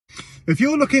If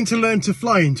you're looking to learn to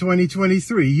fly in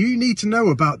 2023, you need to know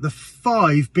about the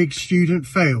 5 big student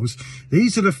fails.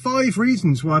 These are the 5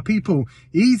 reasons why people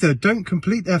either don't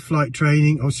complete their flight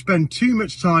training or spend too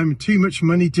much time and too much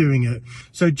money doing it.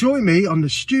 So join me on the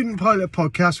Student Pilot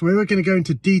Podcast, where we're going to go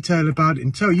into detail about it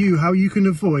and tell you how you can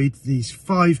avoid these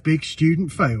 5 big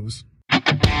student fails.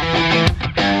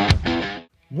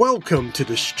 Welcome to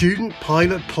the Student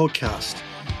Pilot Podcast.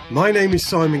 My name is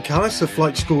Simon Callis, a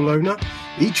flight school owner.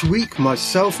 Each week,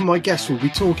 myself and my guests will be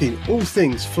talking all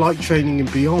things flight training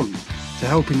and beyond to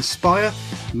help inspire,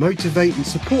 motivate and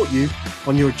support you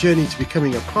on your journey to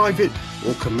becoming a private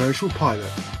or commercial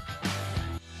pilot.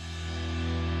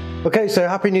 Okay, so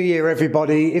Happy New Year,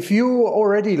 everybody. If you're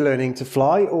already learning to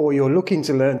fly or you're looking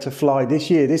to learn to fly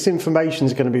this year, this information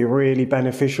is going to be really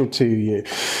beneficial to you.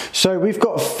 So we've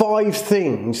got 5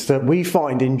 things that we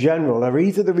find in general are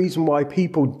either the reason why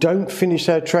people don't finish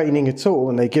their training at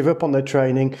all and they give up on their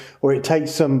training, or it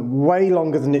takes them way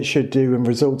longer than it should do and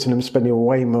results in them spending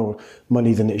way more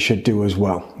money than it should do as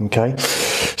well. Okay,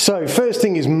 so first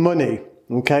thing is money.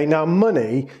 Okay, now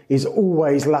money is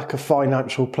always lack of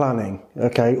financial planning,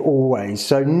 okay, always.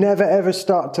 So never ever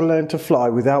start to learn to fly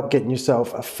without getting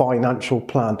yourself a financial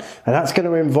plan. And that's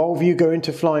going to involve you going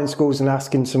to flying schools and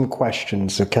asking some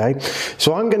questions, okay?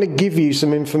 So I'm going to give you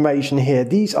some information here.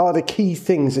 These are the key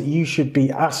things that you should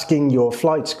be asking your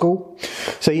flight school.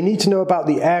 So you need to know about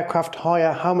the aircraft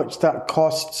hire, how much that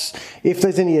costs, if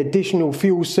there's any additional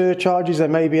fuel surcharges there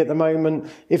may be at the moment,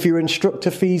 if your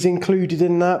instructor fees included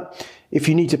in that, if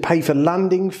you need to pay for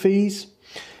landing fees.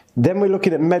 Then we're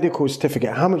looking at medical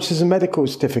certificate. How much does a medical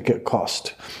certificate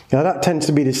cost? Now that tends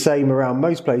to be the same around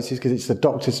most places because it's the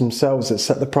doctors themselves that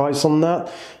set the price on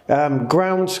that.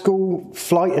 Ground school,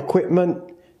 flight equipment,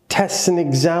 tests and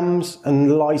exams,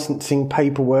 and licensing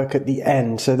paperwork at the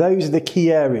end. So those are the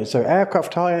key areas. So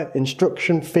aircraft hire,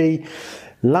 instruction fee,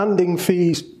 landing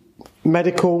fees,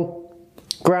 medical,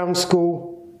 ground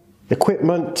school,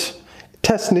 equipment,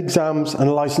 tests and exams,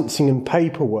 and licensing and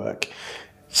paperwork.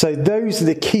 So those are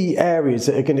the key areas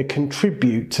that are going to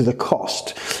contribute to the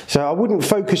cost. So I wouldn't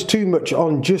focus too much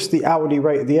on just the hourly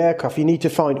rate of the aircraft. You need to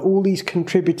find all these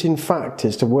contributing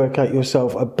factors to work out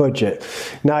yourself a budget.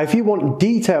 Now, if you want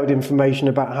detailed information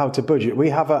about how to budget, we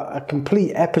have a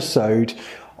complete episode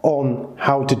on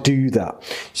how to do that.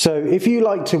 So if you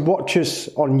like to watch us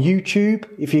on YouTube,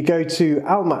 if you go to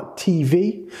Almac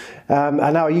TV,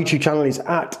 and our YouTube channel is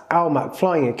at Almac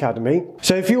Flying Academy.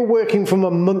 So if you're working from a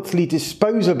monthly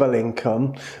disposable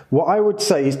income, what I would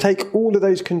say is take all of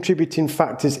those contributing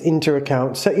factors into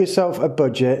account, set yourself a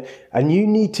budget, and you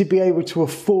need to be able to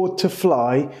afford to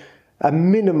fly a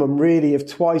minimum really of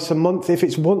twice a month. If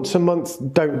it's once a month,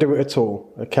 don't do it at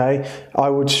all, okay? I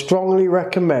would strongly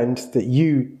recommend that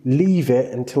you leave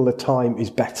it until the time is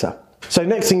better. So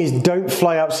next thing is don't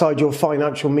fly outside your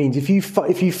financial means. If you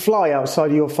fly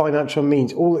outside of your financial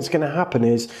means, all that's going to happen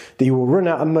is that you will run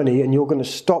out of money and you're going to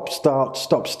stop,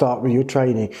 start with your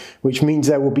training, which means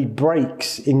there will be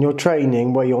breaks in your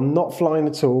training where you're not flying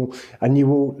at all and you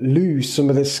will lose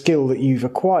some of the skill that you've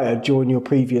acquired during your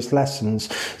previous lessons.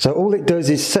 So all it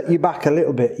does is set you back a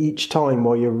little bit each time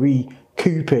while you're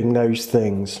recouping those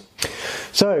things.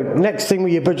 So next thing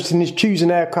with your budgeting is choose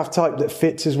an aircraft type that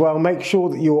fits as well. Make sure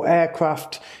that your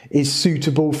aircraft is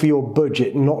suitable for your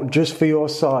budget, not just for your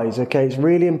size, okay? It's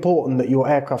really important that your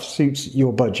aircraft suits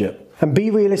your budget. And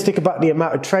be realistic about the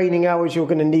amount of training hours you're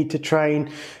going to need to train.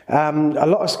 A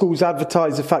lot of schools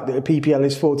advertise the fact that a PPL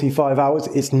is 45 hours.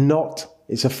 It's not.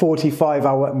 It's a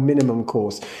 45-hour minimum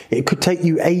course. It could take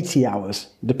you 80 hours.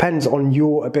 Depends on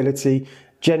your ability,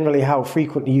 generally how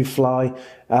frequently you fly,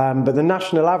 but the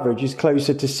national average is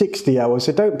closer to 60 hours,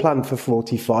 so don't plan for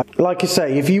 45. Like I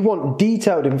say, if you want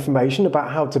detailed information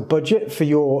about how to budget for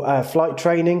your flight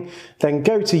training, then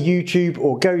go to YouTube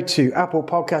or go to Apple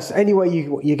Podcasts, anywhere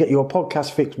you get your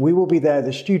podcast fix. We will be there,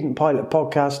 the Student Pilot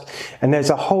Podcast, and there's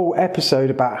a whole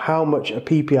episode about how much a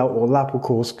PPL or LAPL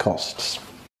course costs.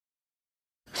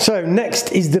 So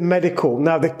next is the medical.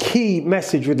 Now the key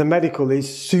message with the medical is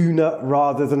sooner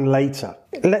rather than later.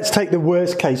 Let's take the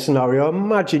worst case scenario.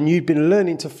 Imagine you've been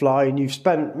learning to fly and you've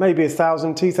spent maybe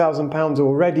 £1,000, £2,000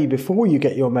 already before you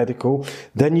get your medical.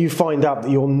 Then you find out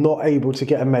that you're not able to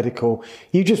get a medical.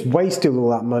 You just wasted all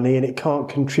that money and it can't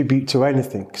contribute to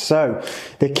anything. So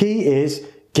the key is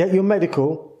get your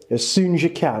medical as soon as you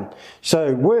can.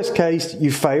 So worst case, you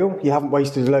fail. You haven't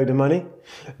wasted a load of money.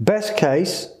 Best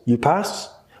case, you pass.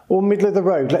 Or middle of the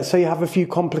road, let's say you have a few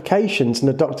complications and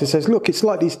the doctor says, look, it's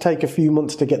likely to take a few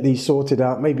months to get these sorted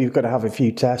out. Maybe you've got to have a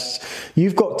few tests.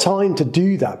 You've got time to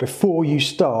do that before you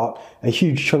start a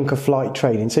huge chunk of flight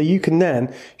training. So you can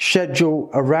then schedule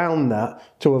around that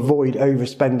to avoid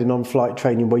overspending on flight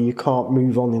training where you can't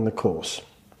move on in the course.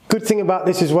 Good thing about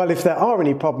this as well, if there are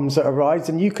any problems that arise,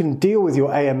 then you can deal with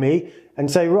your AME and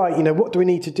say, right, what do we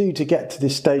need to do to get to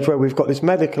this stage where we've got this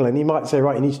medical? And you might say,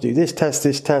 right, you need to do this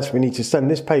test, we need to send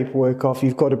this paperwork off.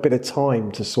 You've got a bit of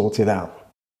time to sort it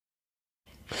out.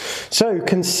 So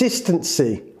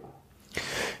consistency.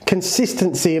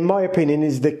 Consistency, in my opinion,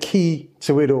 is the key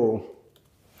to it all.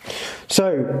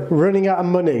 So, running out of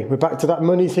money, we're back to that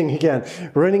money thing again.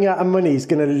 Running out of money is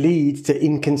going to lead to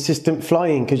inconsistent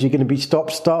flying because you're going to be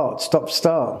stop,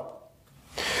 start.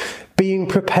 Being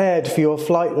prepared for your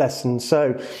flight lesson.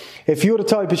 So, if you're the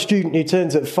type of student who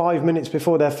turns at 5 minutes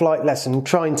before their flight lesson,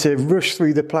 trying to rush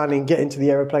through the planning, get into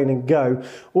the aeroplane and go,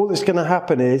 all that's going to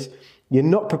happen is you're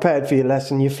not prepared for your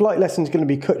lesson. Your flight lesson is going to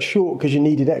be cut short because you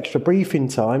needed extra briefing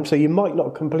time. So you might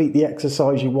not complete the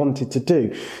exercise you wanted to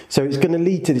do. So it's going to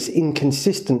lead to this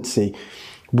inconsistency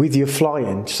with your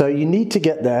flying. So you need to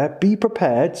get there, be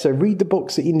prepared. So read the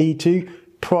books that you need to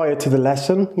prior to the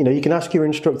lesson. You can ask your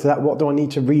instructor that, what do I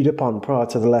need to read up on prior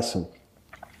to the lesson?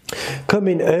 Come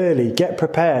in early, get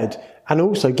prepared. And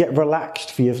also get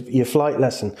relaxed for your flight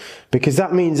lesson, because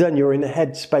that means then you're in a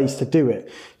headspace to do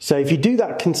it. So if you do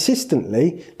that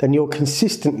consistently, then you're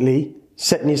consistently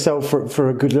setting yourself for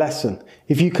a good lesson.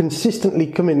 If you consistently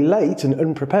come in late and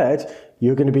unprepared,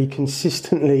 you're going to be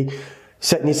consistently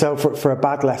setting yourself up for a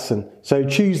bad lesson. So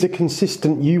choose the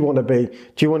consistent you want to be.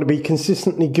 Do you want to be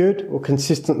consistently good or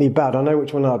consistently bad? I know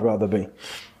which one I'd rather be.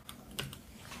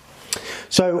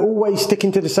 So always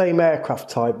sticking to the same aircraft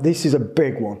type. This is a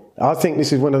big one. I think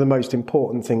this is one of the most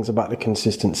important things about the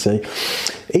consistency.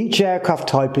 Each aircraft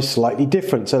type is slightly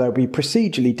different, so they'll be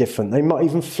procedurally different. They might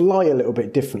even fly a little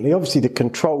bit differently. Obviously the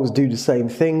controls do the same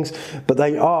things, but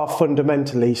they are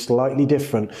fundamentally slightly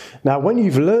different. Now when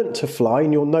you've learnt to fly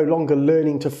and you're no longer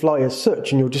learning to fly as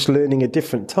such and you're just learning a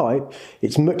different type,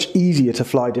 it's much easier to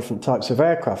fly different types of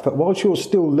aircraft. But whilst you're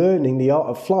still learning the art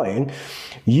of flying,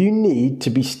 you need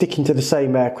to be sticking to the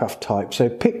same aircraft type. So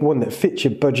pick one that fits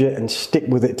your budget and stick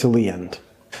with it till the end.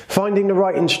 Finding the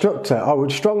right instructor. I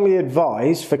would strongly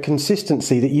advise for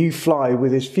consistency that you fly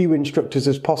with as few instructors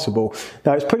as possible.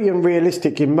 Now it's pretty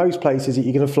unrealistic in most places that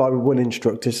you're going to fly with one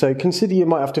instructor, so consider you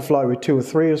might have to fly with 2 or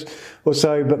 3 or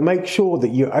so, but make sure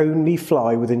that you only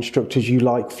fly with instructors you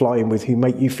like flying with, who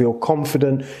make you feel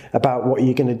confident about what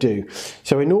you're going to do.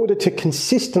 So in order to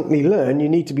consistently learn, you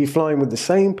need to be flying with the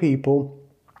same people.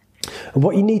 And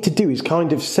what you need to do is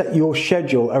kind of set your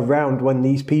schedule around when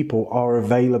these people are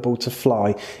available to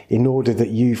fly, in order that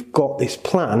you've got this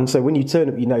plan. So when you turn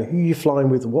up, you know who you're flying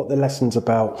with, what the lesson's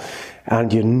about,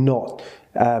 and you're not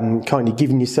kind of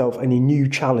giving yourself any new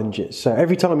challenges. So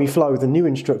every time you fly with a new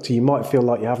instructor, you might feel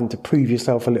like you're having to prove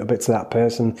yourself a little bit to that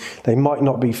person. They might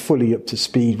not be fully up to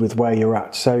speed with where you're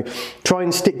at. So try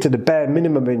and stick to the bare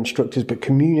minimum of instructors, but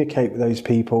communicate with those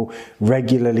people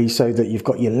regularly so that you've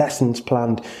got your lessons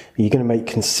planned and you're going to make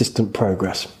consistent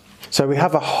progress. So we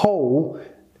have a whole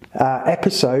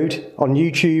episode on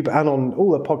YouTube and on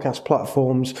all the podcast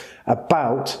platforms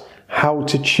about how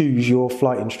to choose your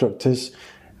flight instructors,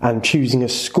 and choosing a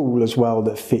school as well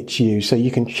that fits you. So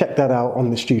you can check that out on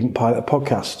the Student Pilot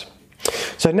podcast.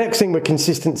 So next thing with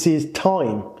consistency is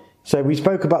time. So we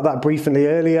spoke about that briefly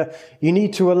earlier. You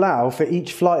need to allow for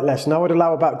each flight lesson. I would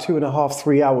allow about 2.5 to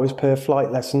 3 hours per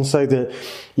flight lesson, so that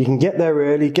you can get there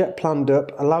early, get planned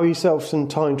up, allow yourself some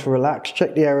time to relax,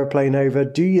 check the aeroplane over,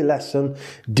 do your lesson,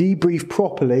 debrief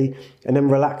properly, and then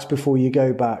relax before you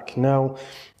go back. Now,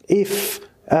 if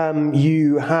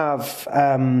you have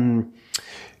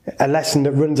a lesson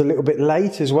that runs a little bit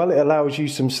late as well, it allows you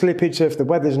some slippage. So if the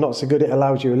weather's not so good, it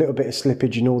allows you a little bit of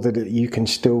slippage in order that you can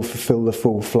still fulfill the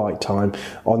full flight time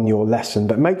on your lesson.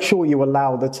 But make sure you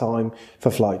allow the time for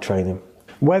flight training.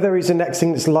 Weather is the next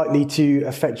thing that's likely to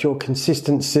affect your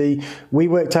consistency. We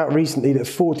worked out recently that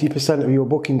 40% of your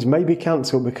bookings may be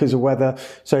cancelled because of weather.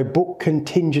 So book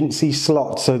contingency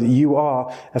slots so that you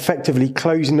are effectively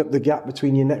closing up the gap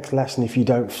between your next lesson if you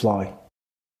don't fly.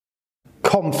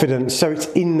 Confidence, so it's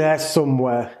in there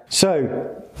somewhere.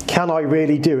 So, can I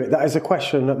really do it? That is a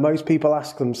question that most people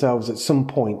ask themselves at some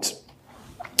point.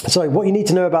 So what you need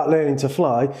to know about learning to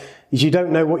fly is you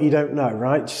don't know what you don't know,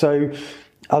 right? So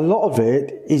a lot of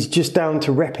it is just down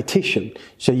to repetition.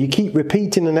 So you keep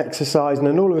repeating an exercise and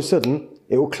then all of a sudden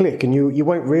it will click and you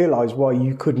won't realise why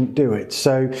you couldn't do it.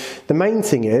 So the main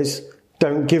thing is,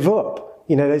 don't give up.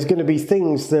 There's going to be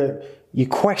things that you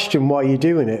question why you're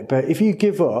doing it. But if you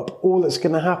give up, all that's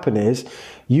going to happen is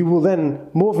you will then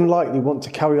more than likely want to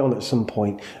carry on at some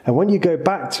point. And when you go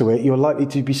back to it, you're likely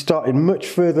to be starting much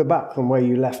further back than where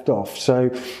you left off. So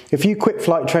if you quit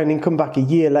flight training, come back a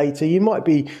year later, you might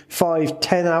be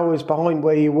 5-10 hours behind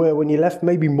where you were when you left,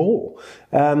 maybe more.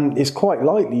 It's quite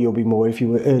likely you'll be more if you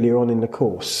were earlier on in the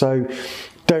course. So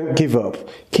don't give up.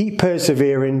 Keep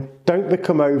persevering. Don't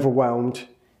become overwhelmed.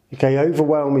 Okay,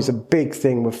 overwhelm is a big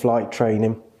thing with flight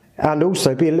training. And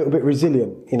also be a little bit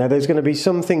resilient. There's going to be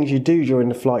some things you do during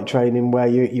the flight training where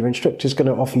your instructor's going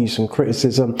to offer you some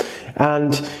criticism,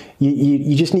 and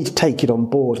you just need to take it on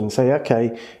board and say,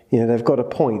 okay, they've got a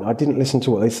point. I didn't listen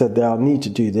to what they said there. I need to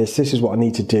do this. This is what I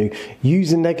need to do.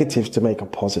 Use the negatives to make a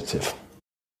positive.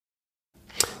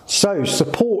 So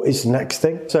support is the next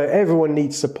thing. So everyone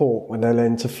needs support when they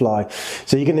learn to fly.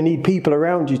 So you're going to need people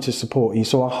around you to support you.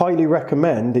 So I highly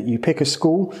recommend that you pick a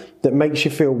school that makes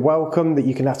you feel welcome, that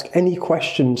you can ask any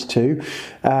questions to,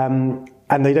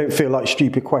 and they don't feel like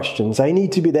stupid questions. They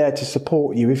need to be there to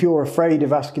support you. If you're afraid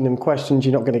of asking them questions,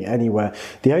 you're not going to get anywhere.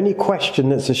 The only question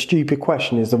that's a stupid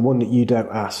question is the one that you don't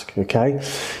ask, okay?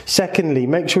 Secondly,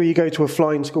 make sure you go to a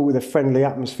flying school with a friendly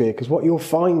atmosphere, because what you'll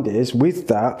find is with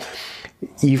that,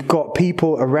 you've got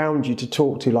people around you to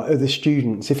talk to, like other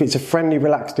students. If it's a friendly,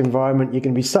 relaxed environment, you're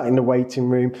going to be sat in the waiting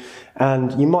room,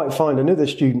 and you might find another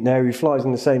student there who flies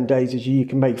on the same days as you. You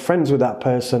can make friends with that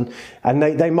person, and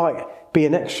they might be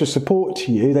an extra support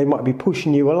to you. They might be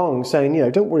pushing you along, saying,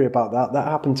 don't worry about that. That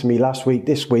happened to me last week,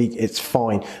 this week, it's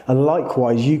fine. And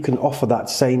likewise, you can offer that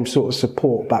same sort of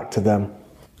support back to them.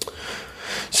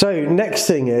 So next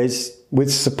thing is,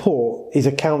 with support, is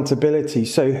accountability.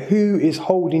 So who is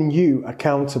holding you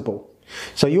accountable?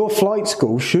 So your flight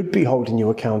school should be holding you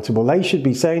accountable. They should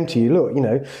be saying to you, look,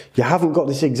 you haven't got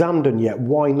this exam done yet.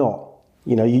 Why not?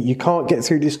 You can't get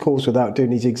through this course without doing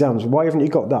these exams. Why haven't you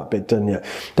got that bit done yet?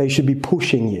 They should be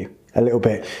pushing you a little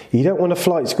bit. You don't want a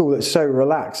flight school that's so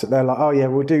relaxed that they're like, oh yeah,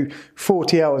 we'll do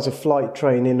 40 hours of flight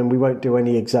training and we won't do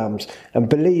any exams. And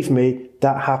believe me,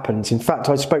 that happens. In fact,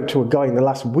 I spoke to a guy in the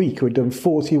last week who had done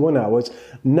 41 hours,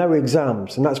 no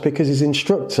exams. And that's because his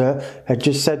instructor had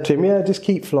just said to him, yeah, just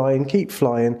keep flying, keep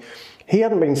flying. He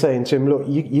hadn't been saying to him, look,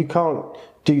 you can't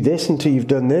do this until you've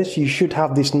done this. You should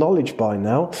have this knowledge by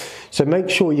now. So make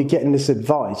sure you're getting this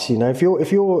advice. If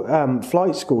your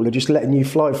flight school are just letting you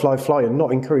fly and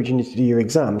not encouraging you to do your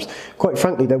exams, quite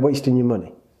frankly, they're wasting your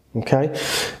money. Okay,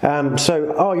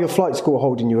 so are your flight school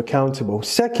holding you accountable?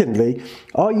 Secondly,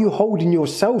 are you holding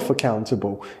yourself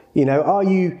accountable? Are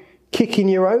you kicking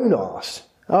your own arse?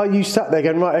 Are you sat there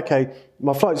going, right, okay,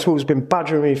 my flight school's been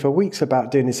badgering me for weeks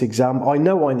about doing this exam. I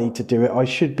know I need to do it. I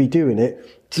should be doing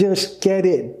it. Just get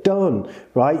it done,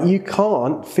 right? You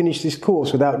can't finish this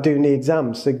course without doing the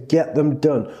exams, so get them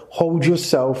done. Hold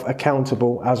yourself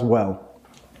accountable as well.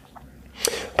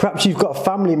 Perhaps you've got a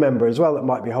family member as well that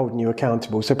might be holding you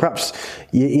accountable. So perhaps,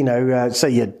 say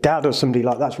your dad or somebody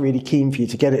like that's really keen for you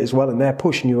to get it as well, and they're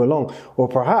pushing you along. Or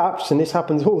perhaps, and this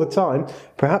happens all the time,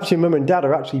 perhaps your mum and dad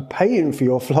are actually paying for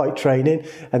your flight training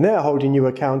and they're holding you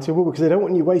accountable because they don't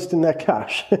want you wasting their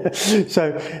cash.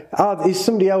 So is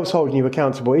somebody else holding you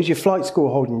accountable? Is your flight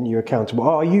school holding you accountable?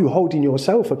 Are you holding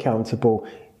yourself accountable?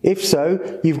 If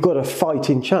so, you've got a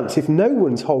fighting chance. If no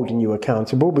one's holding you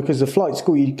accountable because the flight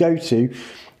school you go to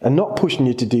are not pushing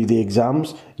you to do the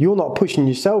exams, you're not pushing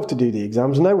yourself to do the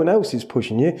exams, no one else is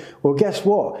pushing you, well, guess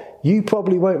what? You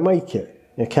probably won't make it.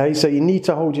 Okay, so you need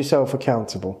to hold yourself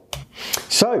accountable.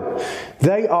 So,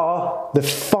 they are the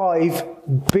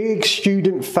 5 big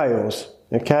student fails.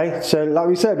 Okay, so like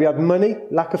we said, we had money,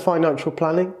 lack of financial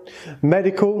planning,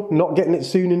 medical, not getting it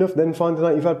soon enough, then finding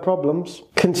out you've had problems,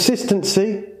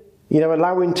 consistency,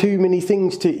 allowing too many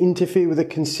things to interfere with the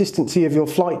consistency of your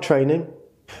flight training,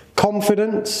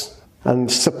 confidence, and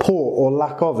support or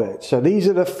lack of it. So these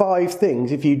are the 5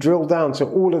 things, if you drill down to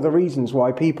all of the reasons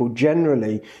why people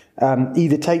generally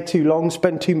either take too long,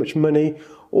 spend too much money,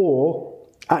 or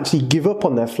actually give up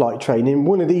on their flight training.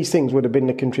 One of these things would have been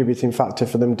the contributing factor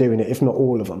for them doing it, if not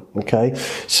all of them. Okay,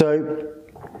 so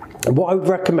what I would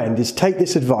recommend is take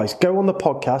this advice, go on the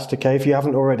podcast, okay, if you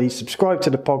haven't already, subscribe to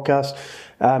the podcast.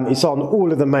 It's on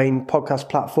all of the main podcast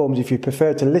platforms. If you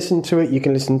prefer to listen to it, you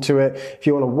can listen to it. If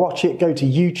you want to watch it, go to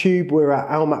YouTube. We're at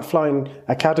Almac Flying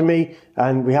Academy,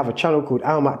 and we have a channel called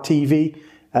Almac TV.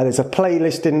 There's a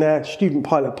playlist in there, Student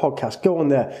Pilot Podcast. Go on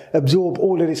there, absorb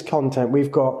all of this content.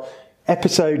 We've got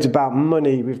episodes about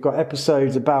money. We've got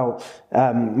episodes about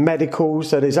medical.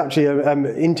 So there's actually an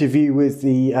interview with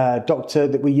the doctor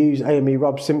that we use, AME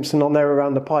Rob Simpson, on there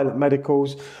around the pilot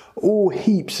medicals. All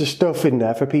heaps of stuff in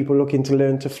there for people looking to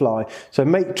learn to fly. So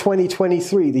make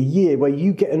 2023 the year where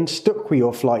you get unstuck with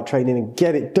your flight training and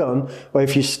get it done. Or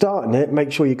if you're starting it,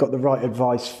 make sure you've got the right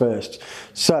advice first.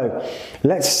 So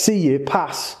let's see you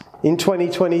pass in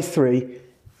 2023.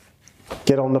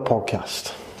 Get on the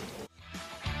podcast.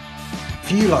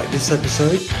 If you like this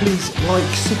episode, please like,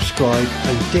 subscribe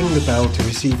and ding the bell to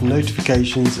receive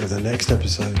notifications of the next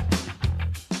episode.